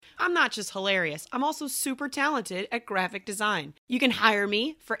I'm not just hilarious, I'm also super talented at graphic design. You can hire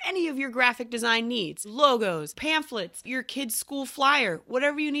me for any of your graphic design needs. Logos, pamphlets, your kid's school flyer,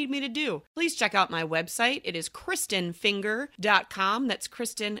 whatever you need me to do. Please check out my website. It is KristinFinger.com. That's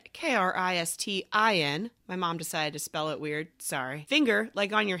Kristin, Kristin. My mom decided to spell it weird. Sorry. Finger,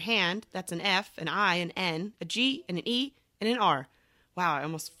 like on your hand. That's an F, an I, an N, a G, and an E, and an R. Wow, I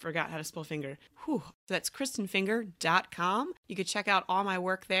almost forgot how to spell finger. Whew. So that's KristinFinger.com. You can check out all my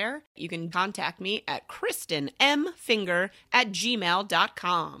work there. You can contact me at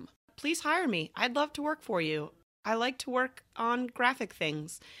KristinMFinger@gmail.com. Please hire me. I'd love to work for you. I like to work on graphic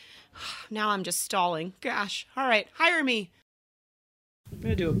things. Now I'm just stalling. Gosh. All right, hire me. I'm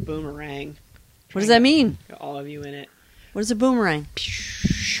going to do a boomerang. What does that mean? Get all of you in it. What is a boomerang?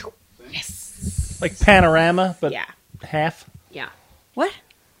 Yes. Like panorama, but Yeah. half? Yeah. What?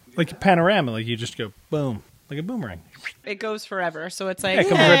 Like a panorama, like you just go boom, like a boomerang. It goes forever, so it's like, Yeah, it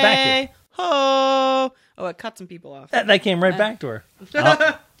comes right back to you. hey, ho. Oh, it cut some people off. That came right back to her.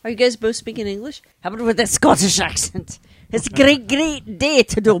 Are you guys both speaking English? How about with that Scottish accent? It's a great day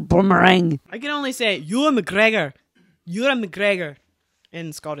to do boomerang. I can only say, Ewan McGregor. Ewan McGregor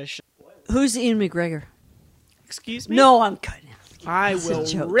in Scottish. Who's Ian McGregor? Excuse me? No, I'm kidding. I It's a will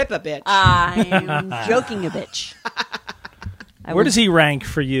joke. rip a bitch. I'm joking a bitch. Where does he rank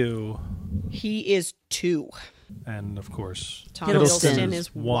for you? He is 2. And, of course, Tom Hiddleston Hiddleston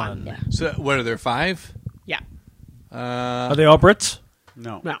is 1. Yeah. So what are there, 5? Yeah. are they all Brits?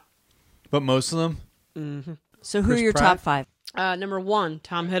 No. No. But most of them? So who Chris are your Pratt? top 5? Number 1,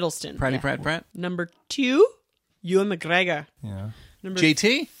 Tom Hiddleston. Pratt. Number 2, Ewan McGregor. Yeah. Number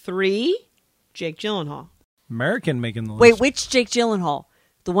JT? 3, Jake Gyllenhaal. American making the list. Wait, which Jake Gyllenhaal?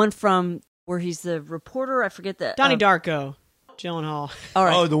 The one from where he's the reporter? I forget that. Donnie Darko. Gyllenhaal. All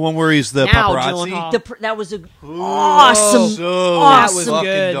right. Oh, the one where he's the Now paparazzi? Gyllenhaal. That was a awesome, So awesome, fucking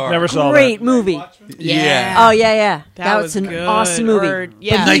good. dark. Never saw great movie. Yeah. Oh yeah. That was was an good. awesome movie. Or-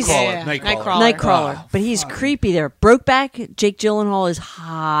 yeah. But he's- Nightcrawler. Nightcrawler. Oh, But he's creepy there. Brokeback, Jake Gyllenhaal is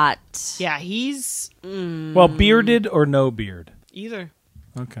hot. Yeah, he's that. Well, bearded or no beard? either.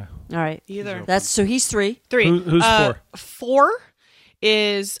 Okay. All right. Either. That's so he's 3. 3. Who's 4? 4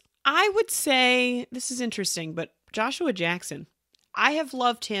 is, I would say, this is interesting, but Joshua Jackson. I have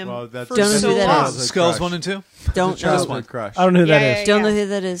loved him Well, that's for Don't know so who that long. is. Skulls 1 and 2? Don't know. Childhood crush. I don't know who that Yeah, is. Don't know who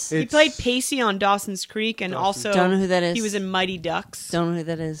that is. He It's- played Pacey on Dawson's Creek, and also Don't know who that is. he was in Mighty Ducks. Don't know who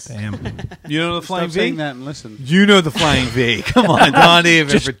that is. Damn. You know the Flying Stop saying V? that and listen. You know the Flying V. Come on, don't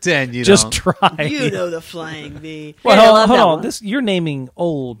even pretend you Just don't. try. You know the Flying V. Well, Yeah, I love hold that on. one. This you're naming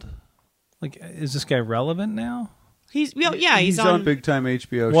old. Like, is this guy relevant now? He's yeah, he's on big time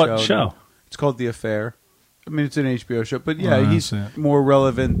HBO What show. show? It's called The Affair. I mean, it's an HBO show, but Oh, yeah, I he's see it. more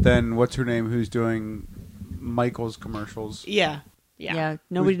relevant than what's her name, who's doing Michael's commercials. Yeah. Yeah.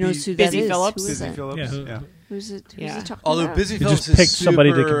 Nobody Would knows be who that Busy is. Phillips? Who is Busy that? Phillips. Yeah, Yeah. who- Who's it? Who's Yeah. he talking Although about? Busy You Phillips just is picked somebody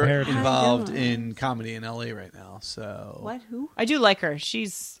to super compare it to. involved I know. in comedy in LA right now. So What? Who? I do like her.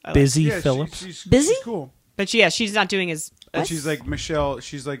 She's I like- Busy Yeah, Phillips. She's Busy? She's cool. but yeah, she's not doing as But she's like Michelle.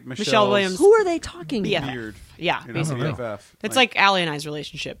 She's like Michelle Williams. Who are they talking Yeah. about? Beard. yeah, You know, basically. BFF. It's like Allie and I's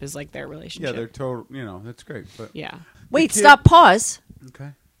relationship is like their relationship. yeah, they're total. You know, that's great. But yeah. Wait, kid- stop, pause. okay,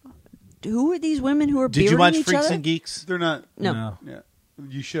 Who are these women who are did you bearding watch each Freaks other? and Geeks? they're not. No. Yeah,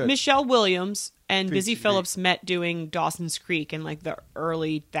 you should. Michelle Williams and Freaks Busy and Phillips met doing Dawson's Creek in like the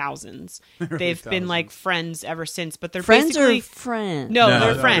early thousands. They've been like thousands. friends ever since, but they're Friends basically or friends? no, No,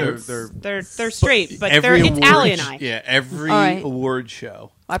 they're no, friends. they're- They're straight, but Every it's award Allie and I. Yeah, every All right. award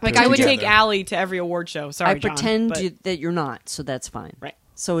show. Like I would Together. take Allie to every award show. Sorry, I pretend John, but- that you're not, so that's fine. Right.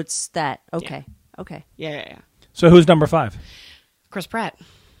 So it's that. Okay. Okay. Yeah. So who's number 5? Chris Pratt.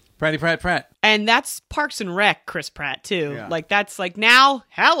 Pratt. And that's Parks and Rec, Chris Pratt, too. Yeah. Like, that's like, now,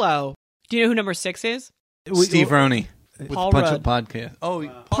 hello. Do you know who number 6 is? Steve Roney with Paul Punch Rudd. Up Podcast. Oh,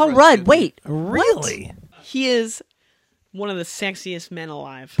 Paul Rudd. Wait. Really? He is one of the sexiest men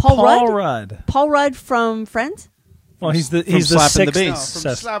alive. Paul Rudd? Rudd. Paul Rudd from Friends? Well, he's the Slapping the sixth. Bass.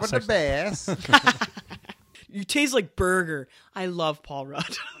 from slapping the bass. You taste like burger. I love Paul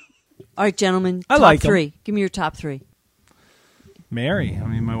Rudd. All right, gentlemen. I top like 'em. 3. Give me your top 3. Mary. I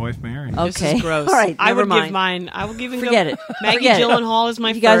mean, my wife Mary. Okay. This is gross. All right. I never would mind. give mine. I will give and Forget go. it. Maggie Forget it. Gyllenhaal is my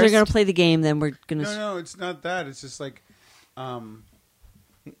You first. guys are going to play the game, then we're going to... No, it's not that. It's just like,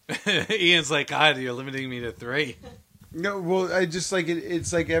 Ian's like, God, you're limiting me to 3. no. Well, I just like it.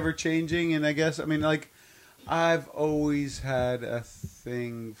 It's like ever changing, and I guess I mean like, I've always had a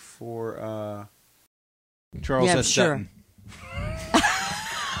thing for. Charles Yeah, S. sure. Dutton.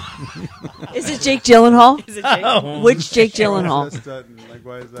 Is it Jake Gyllenhaal? Is it Jake? Which Jake Gyllenhaal? Charles S. Dutton. Like,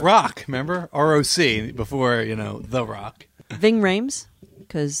 why is that? Rock, remember? ROC, before, The Rock. Ving Rhames?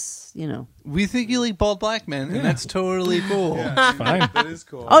 because, you know. We think you like bald black men, and that's totally cool. Yeah, I mean, Fine. That is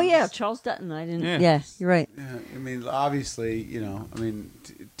cool. Oh, yeah, Charles Dutton. I didn't. Yeah. Yeah, you're right. Yeah, I mean, obviously, you know, I mean,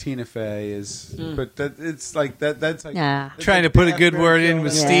 Tina Fey is, but that it's like that. That's like Nah. that's Trying like to put a Beth good word in Fairchild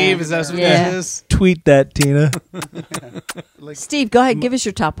with and Steve. Is that what Yeah. that is? Tweet that, Tina. like, Steve, go ahead. Give us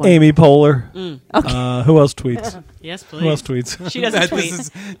your top one. Amy Poehler. Okay. Who else tweets? Yes, Who else please. tweets? She doesn't That tweet.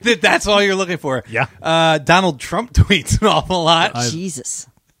 this is- that's all you're looking for. Yeah. Donald Trump tweets an awful lot. Jesus.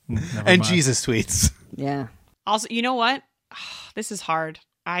 Never And mind. Jesus tweets. Yeah. Also, you know what? This is hard.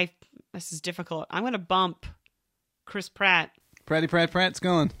 This is difficult. I'm going to bump Chris Pratt. Pratt's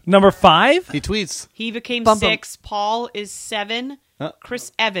going. Number 5? He tweets. He became Bump him. 6. Paul is 7.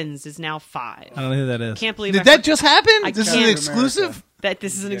 Chris Evans is now 5. I don't know who that is. Can't believe Did I that just happen? I This is can't. an exclusive? that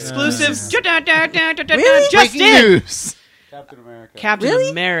this is an exclusive. Really? Just Breaking in. news. Captain America. Captain Really?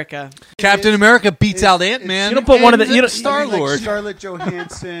 America. Captain America beats out Ant-Man. You don't put one of the- you don't- Star-Lord. Like Scarlett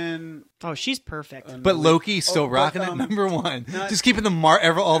Johansson. Oh, she's perfect. But Loki's still Oh, rocking but, at number 1. not- Just keeping the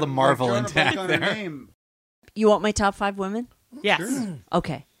all the Marvel Drawing a blank intact on her there. name. You want my top 5 women? Yes.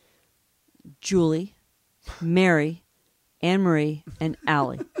 Okay. Julie, Mary, Anne-Marie, and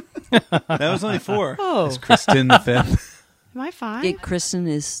Allie. That was only 4. Oh, It's Kristin the 5th. am I 5? Yeah, Kristen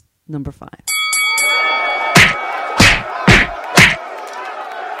is number 5.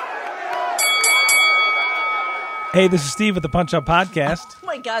 Hey, this is Steve with the Punch Up Podcast. Oh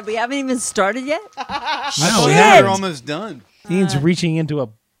my God, we haven't even started yet? No, We we are haven't. almost done. Ian's reaching into a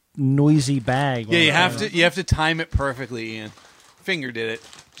noisy bag. Yeah, you have to time it perfectly, Ian. Finger did it.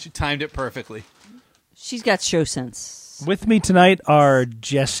 She timed it perfectly. She's got show sense. With me tonight are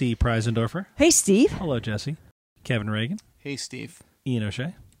Jessie Preisendorfer. Hey, Steve. Hello, Jessie. Kevin Regan. Hey, Steve. Eoin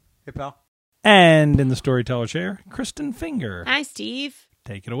O'Shea. Hey, pal. And in the storyteller chair, Kristin Finger. Hi, Steve.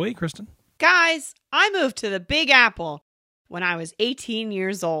 Take it away, Kristin. Guys, I moved to the Big Apple when I was 18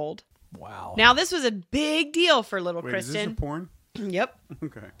 years old. Wow. Now, this was a big deal for little Wait, is this a Kristen. porn? Yep.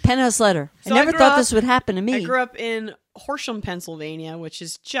 Okay. Penthouse letter. So I never I grew thought up- this would happen to me. I grew up in Horsham, Pennsylvania, which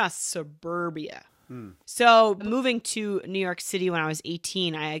is just suburbia. So moving to New York City when I was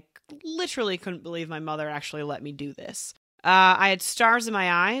 18, I literally couldn't believe my mother actually let me do this. I had stars in my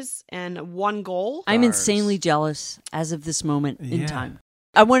eyes and one goal. I'm Stars. insanely jealous as of this moment in Yeah. time.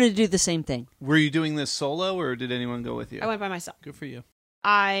 I wanted to do the same thing. Were you doing this solo, or did anyone go with you? I went by myself. Good for you.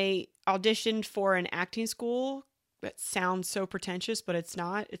 I auditioned for an acting school that sounds so pretentious, but it's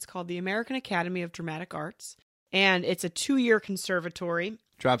not. It's called the American Academy of Dramatic Arts, and it's a 2-year conservatory.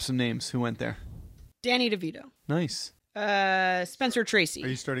 Drop some names. Who went there? Danny DeVito, Nice. Spencer Are you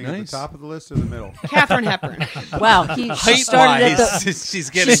Tracy, starting at Nice. the top of the list or the middle? Katharine Hepburn. Wow, she started at Height-wise, the she's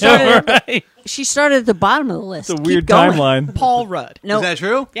getting started- Right. she started at the bottom of the list. It's a Keep weird going. timeline. Paul Rudd. No, Is that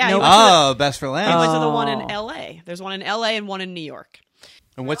true? Yeah, he Nope. went to the- Oh, best for He last. went to the one in Oh. L.A. There's one in L.A. and one in New York.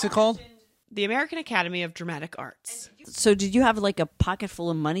 And what's it called? The American Academy of Dramatic Arts. so did you have like a pocket full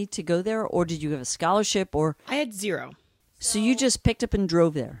of money to go there, or did you have a scholarship, or I had 0. so you just picked up and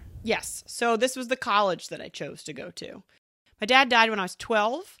drove there? Yes. So this was the college that I chose to go to. My dad died when I was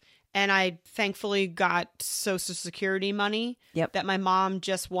 12, and I thankfully got Social Security money Yep. that my mom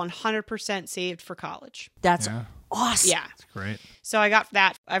just 100% saved for college. That's Yeah. awesome. Yeah. Great. So I got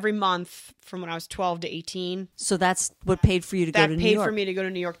that every month from when I was 12 to 18. So that's what paid for you to go That to New paid York. for me to go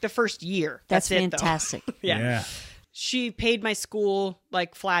to New York the first year. That's it, though. fantastic. Yeah. She paid my school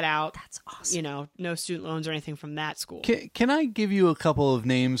like flat out. That's awesome. You know, no student loans or anything from that school. Can I give you a couple of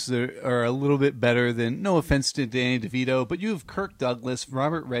names that are a little bit better than, no offense to Danny DeVito, but you have Kirk Douglas,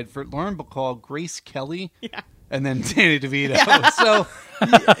 Robert Redford, Lauren Bacall, Grace Kelly, and then Danny DeVito. So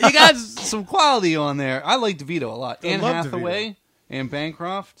you got some quality on there. I like DeVito a lot. Anne love Hathaway, Anne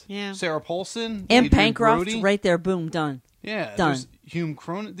Bancroft, Yeah. Sarah Paulson, And Adrian Pancroft, Brody. right there, boom, done. Yeah, Done. there's Hume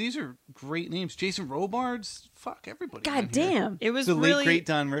Cronin. These are great names. Jason Robards. Fuck, everybody. God on here. damn. It was The really late, great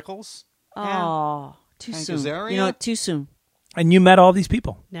Don Rickles. Oh, too Hank soon. Azaria? You know what? Too soon. And you met all these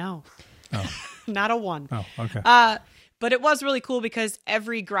people. No. Not a one. Oh, okay. But it was really cool because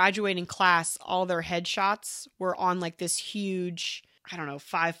every graduating class, all their headshots were on like this huge, I don't know,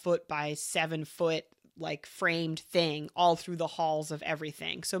 5 foot by 7 foot, like framed thing all through the halls of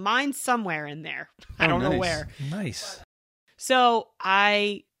everything. So mine's somewhere in there. I Oh, don't know nice. where. Nice. So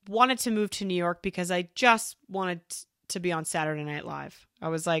I wanted to move to New York because I just wanted to be on Saturday Night Live. I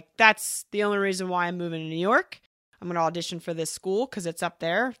was like, that's the only reason why I'm moving to New York. I'm going to audition for this school because it's up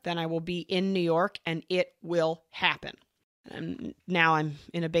there. Then I will be in New York and it will happen. And now I'm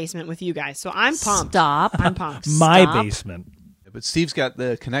in a basement with you guys. So I'm pumped. Stop. I'm pumped. My Stop. basement. But Steve's got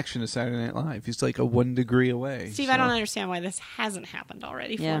the connection to Saturday Night Live. He's like a 1 degree away. Steve, I don't understand why this hasn't happened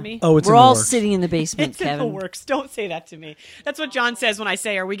already for me. Oh, it's We're in the all works. sitting in the basement, It's Kevin. in the works. Don't say that to me. That's what John says when I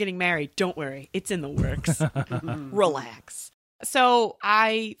say, "Are we getting married?" Don't worry. It's in the works. Relax. So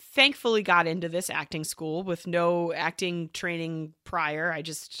I thankfully got into this acting school with no acting training prior. I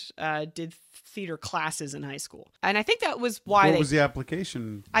just did theater classes in high school. And I think that was why What was the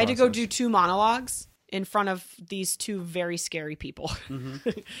application I had to go process? do 2 monologues in front of these 2 very scary people.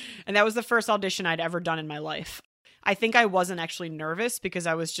 And that was the first audition I'd ever done in my life. I think I wasn't actually nervous because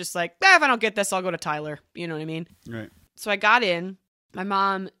I was just like, if I don't get this, I'll go to Tyler. You know what I mean? Right. So I got in. My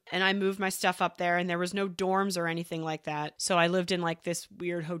mom and I moved my stuff up there, and there was no dorms or anything like that. So I lived in like this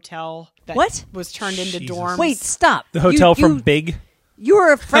weird hotel that What? was turned into Jesus. dorms. Wait, stop. The hotel You- from Big. You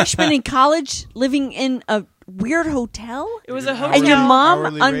were a freshman in college living in a weird hotel? It was a hotel. And your mom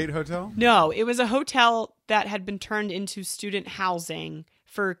Hourly un- rate hotel? No, it was a hotel that had been turned into student housing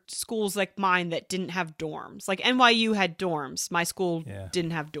for schools like mine that didn't have dorms. Like NYU had dorms. My school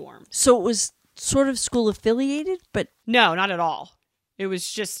didn't have dorms. So it was sort of school affiliated, but No, not at all. It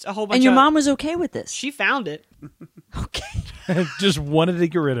was just a whole bunch and your of... mom was okay with this. She found it. Okay. Just wanted to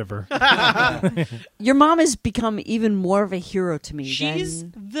get rid of her. Your mom has become even more of a hero to me. She's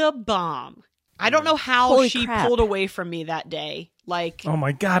than... the bomb. I don't know how Holy she crap. pulled away from me that day. Like, Oh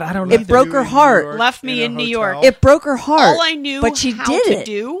my God, I don't It know. broke You her in New heart. York Left me in a New York. hotel? It broke her heart. all I knew but she how did to it.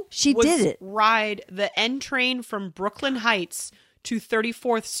 do She was did it. ride the N train from Brooklyn Heights to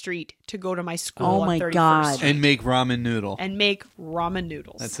 34th Street to go to my school Oh on my 31st God. Street And make ramen noodle. and make ramen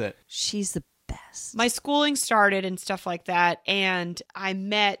noodles. That's it. She's the best. My schooling started and stuff like that, and I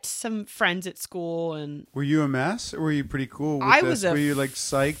met some friends at school, and Were you a mess, or were you pretty cool with I this? was a Were you like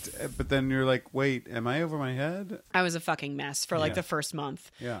psyched, but then you're like, wait, am I over my head? I was a fucking mess for like Yeah. the first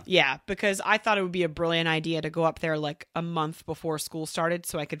month. Yeah. Yeah, because I thought it would be a brilliant idea to go up there like a month before school started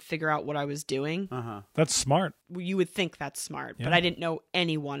so I could figure out what I was doing. Uh-huh. That's smart. You would think that's smart, but Yeah. I didn't know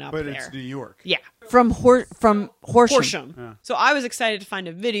anyone up But there. it's New York. Yeah. from Horsham. Horsham. Yeah. So I was excited to find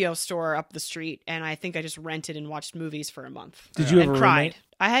a video store up the street, and I think I just rented and watched movies for a month. Did you have and a cried. roommate?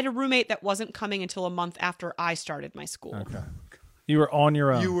 I had a roommate that wasn't coming until a month after I started my school. Okay. You were on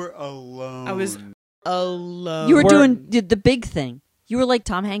your own. You were alone. I was alone. You were Were- doing the big thing. You were like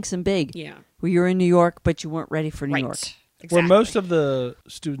Tom Hanks in Big, Yeah. where you were in New York, but you weren't ready for New Right. York. Exactly. Were most of the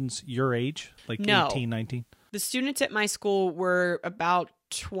students your age? Like No. 18, 19? the students at my school were about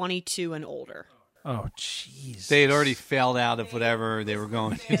 22 and older. Oh, jeez. They had already failed out of whatever they were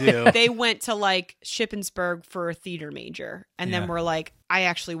going to do. They went to like Shippensburg for a theater major, and then Yeah. were like, I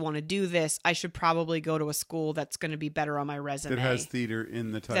actually want to do this. I should probably go to a school that's going to be better on my resume. that has theater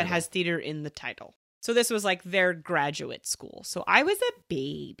in the title. that has theater in the title. So this was like their graduate school. So I was a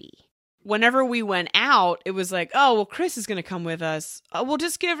baby. Whenever we went out, it was like, oh, well, Chris is going to come with us. We'll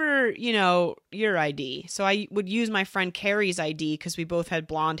just give her, your ID. So I would use my friend Carrie's ID because we both had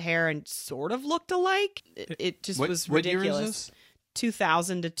blonde hair and sort of looked alike. It just was what year ridiculous. is this?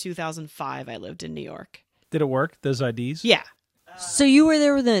 2000 to 2005, I lived in New York. Did it work, those IDs? Yeah, So you were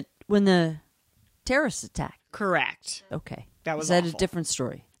there when the terrorists attacked. correct. Okay, That was Is that awful. a different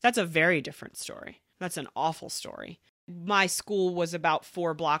story? That's a very different story. That's an awful story. My school was about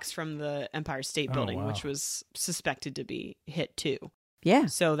 4 blocks from the Empire State Oh, Building, wow. which was suspected to be hit too. Yeah.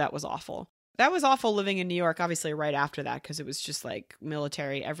 So that was awful. That was awful living in New York, obviously, right after that, because it was just like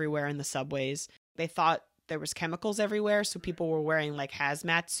military everywhere in the subways. They thought there was chemicals everywhere, so people were wearing like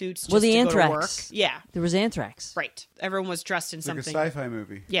hazmat suits just Well, the to go to work. anthrax. Yeah, There was anthrax. right. Everyone was dressed in It's like a something. sci-fi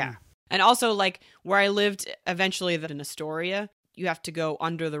movie. Yeah. And also, like, where I lived eventually in Astoria, you have to go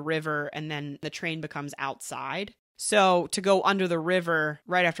under the river and then the train becomes outside. So to go under the river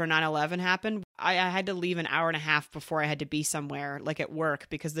right after 9/11 happened, I had to leave an hour and a half before I had to be somewhere, like at work,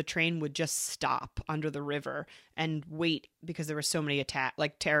 because the train would just stop under the river and wait because there were so many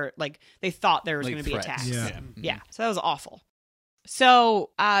terror, like they thought there was Like going to be threats. attacks. Yeah. Yeah. So that was awful. So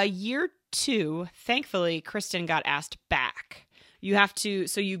year 2, thankfully, Kristin got asked back. You have to,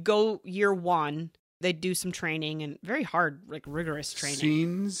 so you go year 1, they do some training and very hard, like rigorous training.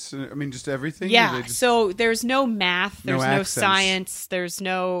 Scenes. I mean, just everything. Or Yeah. they just- So there's no math, No there's no accents. science, there was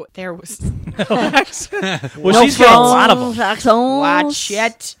Well, she's got a lot of them. watch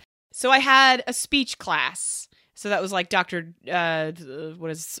it. So I had a speech class. So that was like Dr. What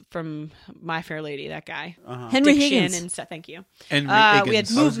is from My Fair Lady, that guy. Uh-huh. Henry Diction Higgins. and stuff. Thank you. And we had Higgins. I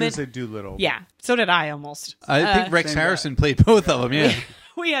was going movement. to say Doolittle. Yeah. So did I almost. I think Rex Same guy. Harrison played both of them. Yeah.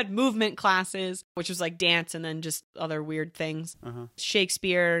 We had movement classes, which was like dance and then just other weird things. Uh-huh.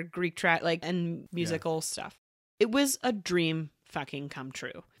 Shakespeare, Greek and musical stuff. It was a dream fucking come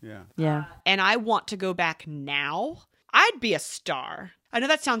true. Yeah. Yeah. And I want to go back now. I'd be a star. I know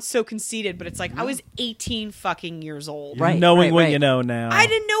that sounds so conceited, but it's like I was 18 fucking years old. Right. Knowing what you know now. I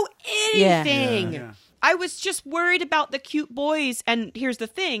didn't know anything. Yeah. I was just worried about the cute boys. And here's the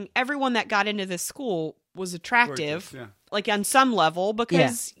thing. Everyone that got into this school was attractive, like on some level,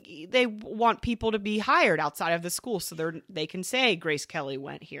 because they want people to be hired outside of the school so they can say Grace Kelly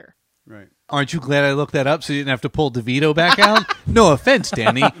went here. Right. Aren't you glad I looked that up so you didn't have to pull DeVito back out? No offense,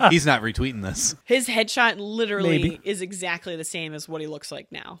 Danny. He's not retweeting this. His headshot literally Maybe. is exactly the same as what he looks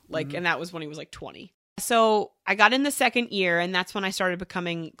like now. Like, and that was when he was like 20. So I got in the second year, and that's when I started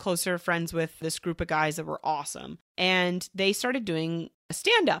becoming closer friends with this group of guys that were awesome. And they started doing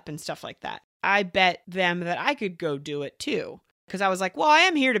stand-up and stuff like that. I bet them that I could go do it too. Because I was like, well, I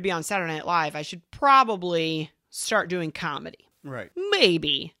am here to be on Saturday Night Live. I should probably start doing comedy. Right.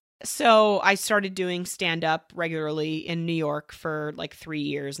 Maybe. So I started doing stand-up regularly in New York for like 3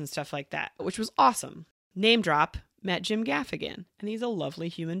 years and stuff like that, which was awesome. Name drop, met Jim Gaffigan, and he's a lovely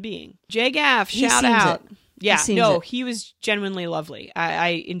human being. Jay Gaff, shout out. Yeah, he was genuinely lovely.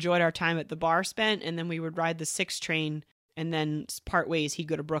 I enjoyed our time at the bar spent, and then we would ride the 6 train, and then part ways he'd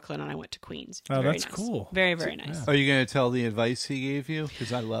go to Brooklyn, and I went to Queens. Oh, Very that's nice. cool. Very, very nice. Are you going to tell the advice he gave you?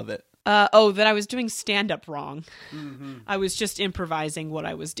 Because I love it. That I was doing stand-up wrong. Mm-hmm. I was just improvising what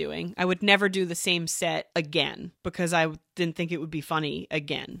I was doing. I would never do the same set again because I didn't think it would be funny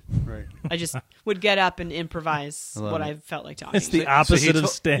again. Right. I just would get up and improvise what I felt like talking. It's the opposite of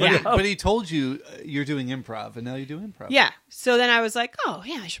stand-up. Yeah. But he told you you're doing improv, and now you do improv. Yeah. So then I was like, oh,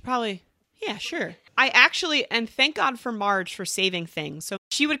 yeah, I should probably, yeah, sure. I actually, and thank God for Marge for saving things. So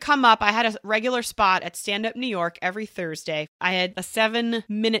she would come up. I had a regular spot at Stand Up New York every Thursday. I had a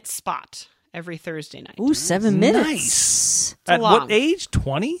 7-minute spot every Thursday night. Ooh, 7 minutes. Nice. It's At long. what age?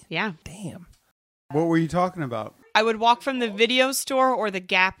 20? Yeah. Damn. What were you talking about? I would walk from the video store or the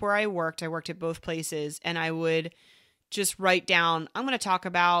Gap where I worked. I worked at both places, and I would just write down, I'm going to talk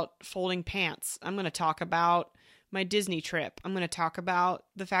about folding pants. I'm going to talk about my Disney trip. I'm going to talk about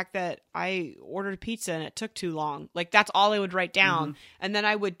the fact that I ordered pizza and it took too long. Like, that's all I would write down. Mm-hmm. And then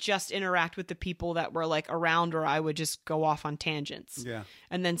I would just interact with the people that were like around, or I would just go off on tangents. Yeah.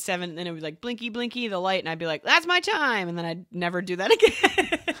 And then then it would like blinky, blinky, the light. And I'd be like, that's my time. And then I'd never do that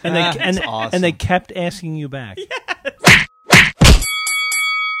again. And awesome. And they kept asking you back.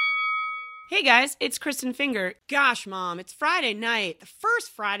 Hey guys, it's Kristin Finger. Gosh, Mom, it's Friday night, the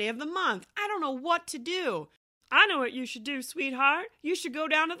first Friday of the month. I don't know what to do. I know what you should do, sweetheart. You should go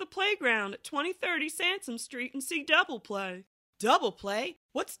down to the playground at 2030 Sansom Street and see Double Play. Double Play?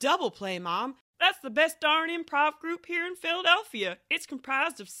 What's Double Play, Mom? That's the best darn improv group here in Philadelphia. It's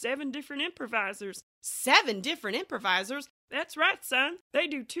comprised of 7 different improvisers. 7 different improvisers? That's right, son. They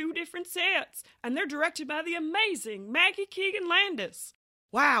do 2 different sets, and they're directed by the amazing Maggie Keegan Landis.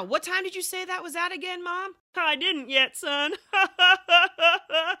 Wow, what time did you say that was at again, Mom? I didn't yet, son.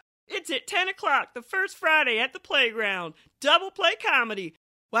 It's at 10 o'clock, the first Friday at the playground. Double Play comedy.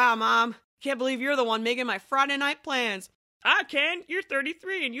 Wow, Mom. Can't believe you're the one making my Friday night plans. I can. You're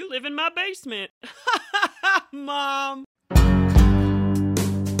 33 and you live in my basement. Mom.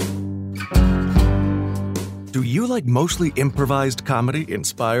 Do you like mostly improvised comedy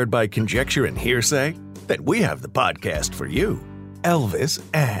inspired by conjecture and hearsay? Then we have the podcast for you. Elvis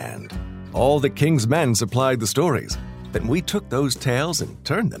and all the King's men supplied the stories. Then we took those tales and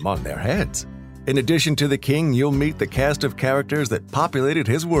turned them on their heads. In addition to the king, you'll meet the cast of characters that populated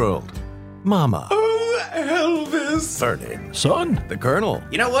his world. Mama. Oh, Elvis. Vernon. Son. The Colonel.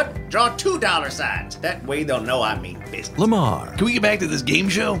 You know what? Draw $2 signs. That way they'll know I mean business. Lamar. Can we get back to this game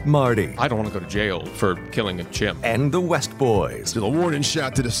show? Marty. I don't want to go to jail for killing a chimp. And the West Boys. Do a warning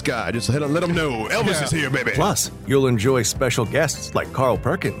shot to the sky. Just let them know Elvis is here, baby. Plus, you'll enjoy special guests like Carl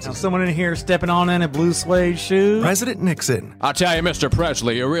Perkins. Now, someone in here stepping on any blue suede shoes? President Nixon. I tell you, Mr.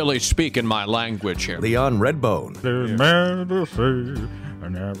 Presley, you're really speaking my language here. Leon Redbone.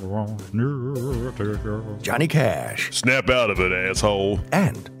 Johnny Cash. Snap out of it, asshole.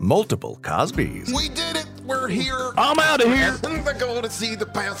 And multiple Cosbys. We did it. We're here. I'm out of here. And we're going to see the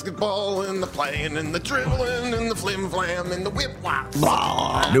basketball and the playing and the dribbling and the flim flam and the whip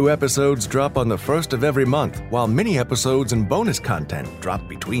whop. New episodes drop on the first of every month, while mini episodes and bonus content drop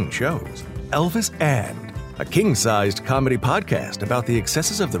between shows. Elvis and, a king-sized comedy podcast about the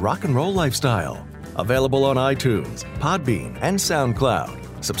excesses of the rock and roll lifestyle. Available on iTunes, Podbean, and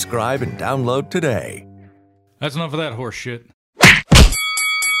SoundCloud. Subscribe and download today. That's enough of that horse shit.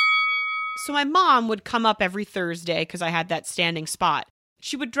 So my mom would come up every Thursday because I had that standing spot.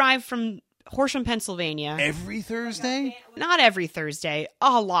 She would drive from Horsham, Pennsylvania. Every Thursday? Not every Thursday.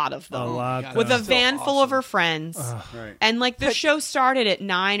 A lot of them. A lot. With a van full of her friends. Right. And like the show started at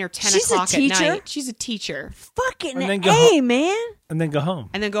 9 or 10 She's a o'clock at teacher? night. She's a teacher. Fucking And then go A, man. And then go home.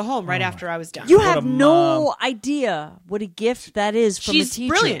 And then go home right after I was done. You What have a no mom. idea what a gift that is from She's a teacher.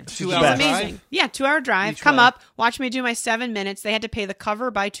 brilliant. Two She's hour amazing. drive? Yeah, 2-hour drive. Each Come way. up, watch me do my 7 minutes. They had to pay the cover,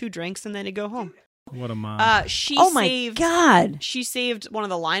 buy 2 drinks, and then to go home. What a mom. She Oh my saved, God. She saved one of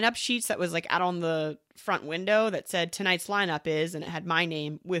the lineup sheets that was like out on the front window that said tonight's lineup is, and it had my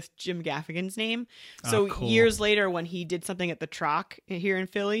name with Jim Gaffigan's name. So cool. years later, when he did something at the Troc here in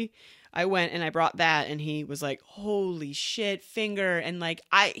Philly, I went and I brought that, and he was like, "Holy shit, Finger!" And like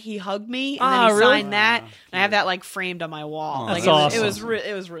he hugged me, and then he really? signed that, and I have that like framed on my wall. That's Like awesome.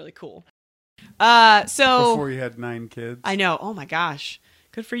 it was really cool. So Before you had 9 kids. I know. Oh my gosh,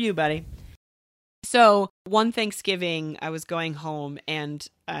 good for you, buddy. So one Thanksgiving, I was going home and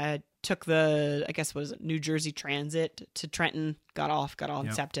took the, I guess, was it New Jersey Transit to Trenton, got off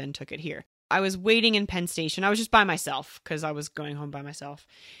in SEPTA and took it here. I was waiting in Penn Station. I was just by myself because I was going home by myself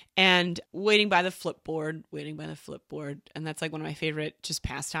and waiting by the flipboard. And that's like one of my favorite just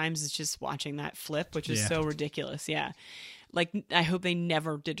pastimes is just watching that flip, which is so ridiculous. Yeah. Like, I hope they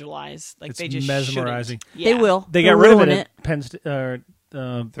never digitalize. Like, It's they just mesmerizing. shouldn't. Yeah. They will. They They'll got rid of ruin it at Penn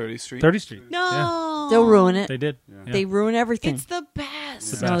 30th Street. 30th Street. No. They'll ruin it. They did. Yeah. They ruin everything. It's the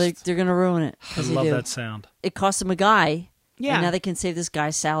best. the No, best. they're going to ruin it. I 'cause they love do. that sound. It cost them a guy. Yeah. And now they can save this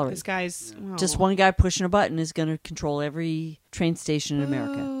guy's salary. This guy's Just one guy pushing a button is going to control every train station in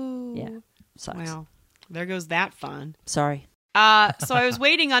America. Yeah. Sucks. Wow. There goes that fun. Sorry. So I was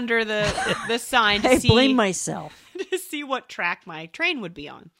waiting under the sign to I see blame myself. to see what track my train would be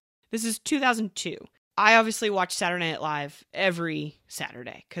on. This is 2002. I obviously watch Saturday Night Live every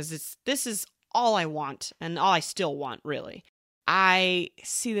Saturday because this is all I want and all I still want, really. I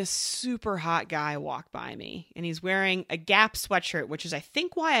see this super hot guy walk by me, and he's wearing a Gap sweatshirt, which is, I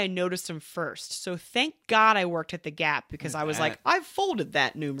think, why I noticed him first. So thank God I worked at the Gap because I was like, I've folded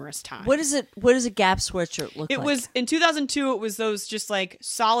that numerous times. What does a Gap sweatshirt look like? It was, in 2002, it was those just like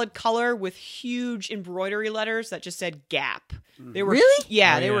solid color with huge embroidery letters that just said Gap. They were Really?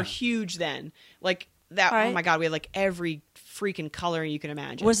 Yeah, Oh, they yeah. were huge then. Like that. All right. Oh my God, we had like every freaking color you can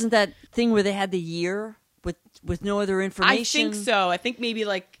imagine. Wasn't that thing where they had the year with no other information? I think so. I think maybe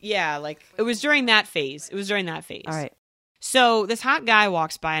like it was during that phase. All right. So this hot guy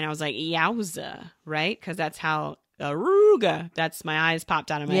walks by, and I was like, "Yowza!" Right? Because that's how Aruga. That's my eyes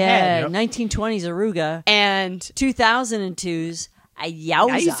popped out of my Yeah, head. 1920s Aruga And 2002's a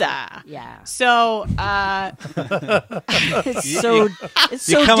yowza. Yowza. Yeah. So It's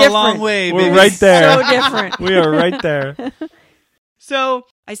so You come different. a long way, We're baby. right there. So different. We are right there. So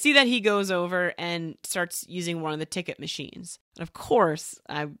I see that he goes over and starts using one of the ticket machines. And of course,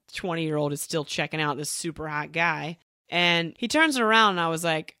 a 20-year-old is still checking out this super hot guy. And he turns around, and I was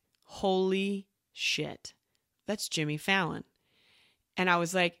like, holy shit, that's Jimmy Fallon. And I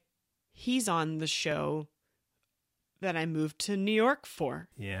was like, he's on the show that I moved to New York for.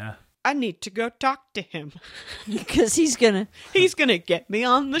 Yeah. I need to go talk to him. Because he's gonna get me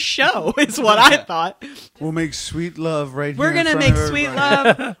on the show, is what I thought. We'll make sweet love right We're here in going to front make of sweet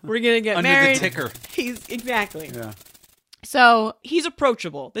everybody. love. We're going to get Under married. the ticker. He's exactly. Yeah. So he's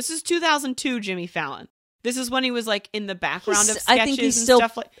approachable. This is 2002 Jimmy Fallon. This is when he was like in the background of sketches I think he's and still,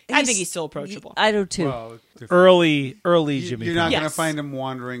 stuff like. I think he's still approachable. I do too. Well, different. Early Jimmy. You're not Fallon. going to Yes. find him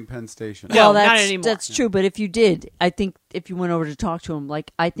wandering Penn Station. No, well, not anymore. that's true. But if you did, I think if you went over to talk to him,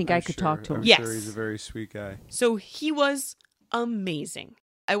 like I think I I'm could sure- talk to him. I'm Yes. sure he's a very sweet guy. So he was amazing.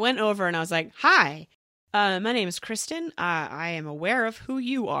 I went over and I was like, "Hi, my name is Kristin. I am aware of who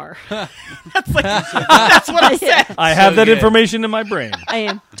you are." That's what I said. I have that good. information in my brain. I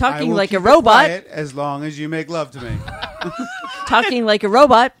am I talking will like a keep it robot. quiet as long as you make love to me. Talking like a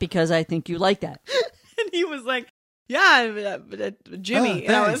robot because I think you like that. And he was like, "Yeah, Jimmy."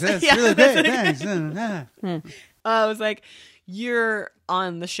 And I was, That's yeah, really that's good. it. Thanks. I was like, "You're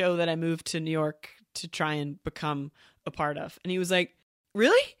on the show that I moved to New York to try and become a part of." And he was like,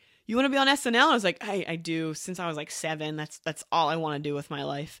 "Really? You want to be on SNL?" I was like, I do. Since I was like 7, that's all I want to do with my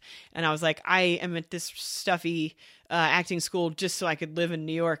life. And I was like, I am at this stuffy acting school just so I could live in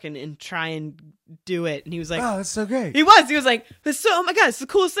New York and try and do it. And he was like, Oh, that's so great. He was like, oh my God, it's the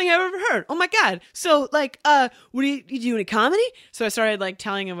coolest thing I've ever heard. Oh my God. So like, what do you do any comedy? So I started like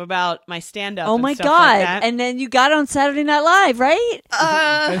telling him about my stand-up. Oh and my stuff God. Like that. And then you got on Saturday Night Live, right?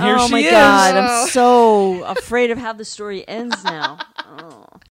 And here oh she my is. God. I'm so afraid of how the story ends now. Oh.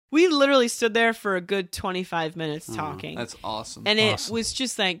 We literally stood there for a good 25 minutes talking. That's awesome. And it Awesome. was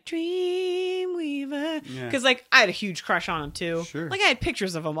just like, dream Weaver. Yeah. Because, like, I had a huge crush on him, too. Sure. Like, I had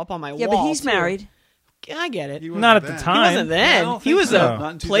pictures of him up on my Yeah, wall, but he's too. married. I get it. Not at the He time. wasn't then. don't He think was so. a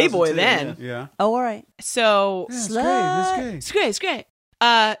Not in playboy 2002, then. Yeah. Oh, all right. So, It's great. It's great. it's great. It's great.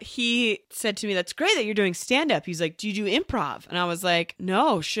 He said to me, "That's great that you're doing stand up." He's like, "Do you do improv?" And I was like,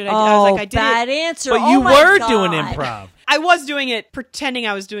 "No, should I?" I was like, "I did bad it." answer. But Oh you my were God. doing improv. I was doing it, pretending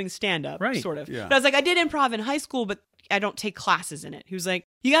I was doing stand up, Right. sort of. Yeah. But I was like, I did improv in high school, but I don't take classes in it. He was like,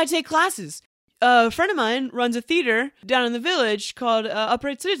 "You got to take classes. A friend of mine runs a theater down in the village called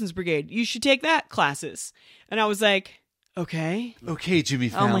Upright Citizens Brigade. You should take that classes." And I was like, "Okay." Okay, Jimmy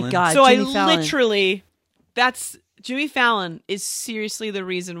Oh Fallon. my God. So Jimmy Fallon. literally, Jimmy Fallon is seriously the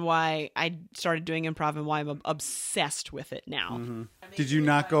reason why I started doing improv and why I'm obsessed with it now. Mm-hmm. Did you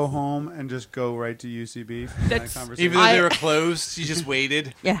not go home and just go right to UCB for that That's- conversation? Even though they were closed, you just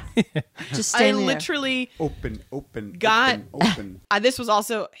waited. Yeah. Just I standing there. literally open, got open. this was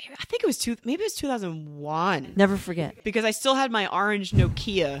also, I think it was 2001, Never forget. because I still had my orange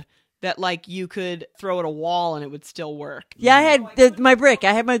Nokia that, like, you could throw at a wall and it would still work. Yeah, I had my brick.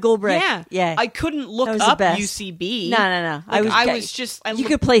 I had my gold brick. Yeah, Yeah. I couldn't look That was the up best. UCB. No. Like, I was just. You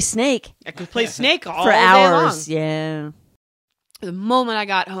could play Snake I could play Snake all for day hours. long. Yeah. The moment I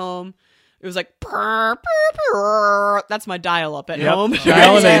got home, it was like, purr, purr, purr. That's my dial-up at Yep. home.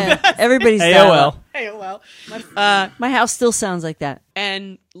 Dial-up. Yeah. Everybody's AOL. AOL. My house still sounds like that.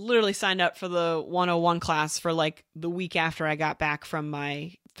 And literally signed up for the 101 class for like the week after I got back from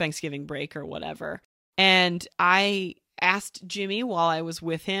my Thanksgiving break or whatever. And I asked Jimmy while I was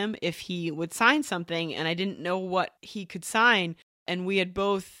with him if he would sign something, and I didn't know what he could sign. And we had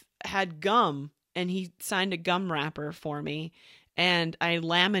both had gum, and he signed a gum wrapper for me, and I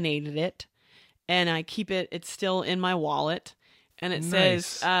laminated it, and I keep it. It's still in my wallet. And it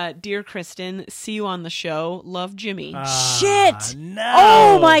says, "Dear Kristin, see you on the show. Love, Jimmy." Shit! No.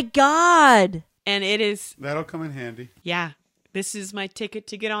 Oh my God! And it is, That'll come in handy. yeah, this is my ticket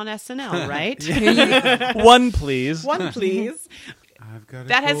to get on SNL, right? One, please. One, please. I've got a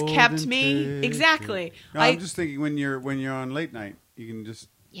That has kept golden me ticket. exactly. No, I'm just thinking when you're on late night, you can just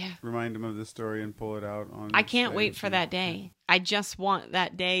Yeah. remind them of the story and pull it out on. I can't stage wait for and- that day. I just want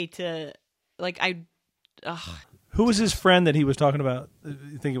that day to, like, Who was his friend that he was talking about?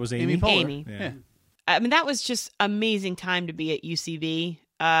 You think it was Amy? Amy Poehler. Amy. Yeah. I mean, that was just amazing time to be at UCB.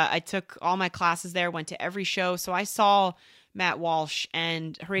 I took all my classes there, went to every show. So I saw Matt Walsh,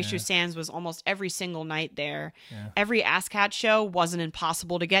 and Horatio Sands was almost every single night there. Yeah. Every ASCAT show wasn't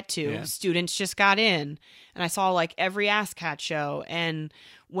impossible to get to. Yeah. Students just got in. And I saw like every ASCAT show and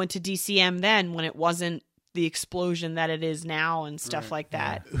went to DCM then when it wasn't the explosion that it is now and stuff like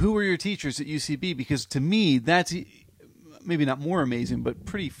that. Who were your teachers at UCB? Because to me, that's maybe not more amazing, but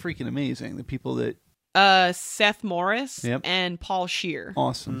pretty freaking amazing. The people that Seth Morris Yep. and Paul Scheer.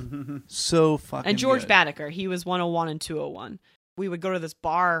 awesome, so fucking And George good. Badaker, he was 101 and 201. We would go to this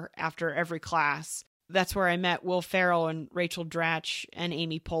bar after every class. That's where I met Will Ferrell and Rachel Dratch and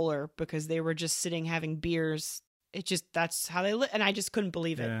Amy Poehler because they were just sitting having beers. That's how they live. And I just couldn't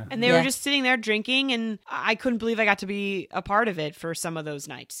believe it. Yeah. And they were just sitting there drinking, and I couldn't believe I got to be a part of it for some of those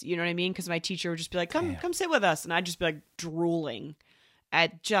nights. You know what I mean? Because my teacher would just be like, come sit with us. And I'd just be like drooling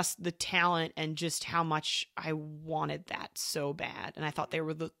at just the talent and just how much I wanted that so bad. And I thought they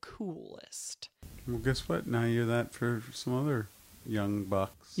were the coolest. Well, guess what? Now you're that for some other young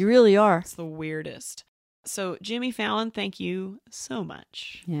bucks. You really are. It's the weirdest. So, Jimmy Fallon, thank you so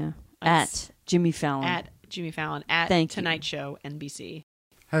much. Yeah. That's- At Jimmy Fallon. At Jimmy Fallon, at Thank you. Tonight Show, NBC.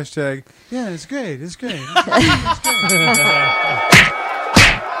 Hashtag, yeah, it's great. It's great.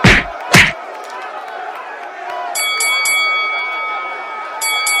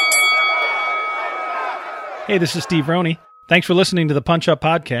 Hey, this is Steve Roney. Thanks for listening to the Punch Up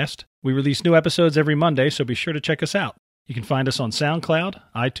Podcast. We release new episodes every Monday, so be sure to check us out. You can find us on SoundCloud,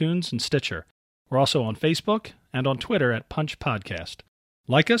 iTunes, and Stitcher. We're also on Facebook and on Twitter at Punch Podcast.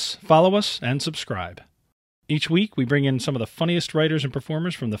 Like us, follow us, and subscribe. Each week, we bring in some of the funniest writers and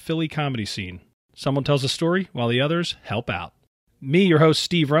performers from the Philly comedy scene. Someone tells a story while the others help out. Me, your host,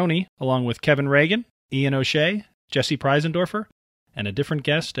 Steve Roney, along with Kevin Regan, Eoin O'Shea, Jessie Preisendorfer, and a different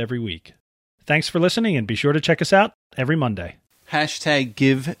guest every week. Thanks for listening, and be sure to check us out every Monday. Hashtag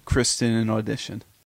give Kristin an audition.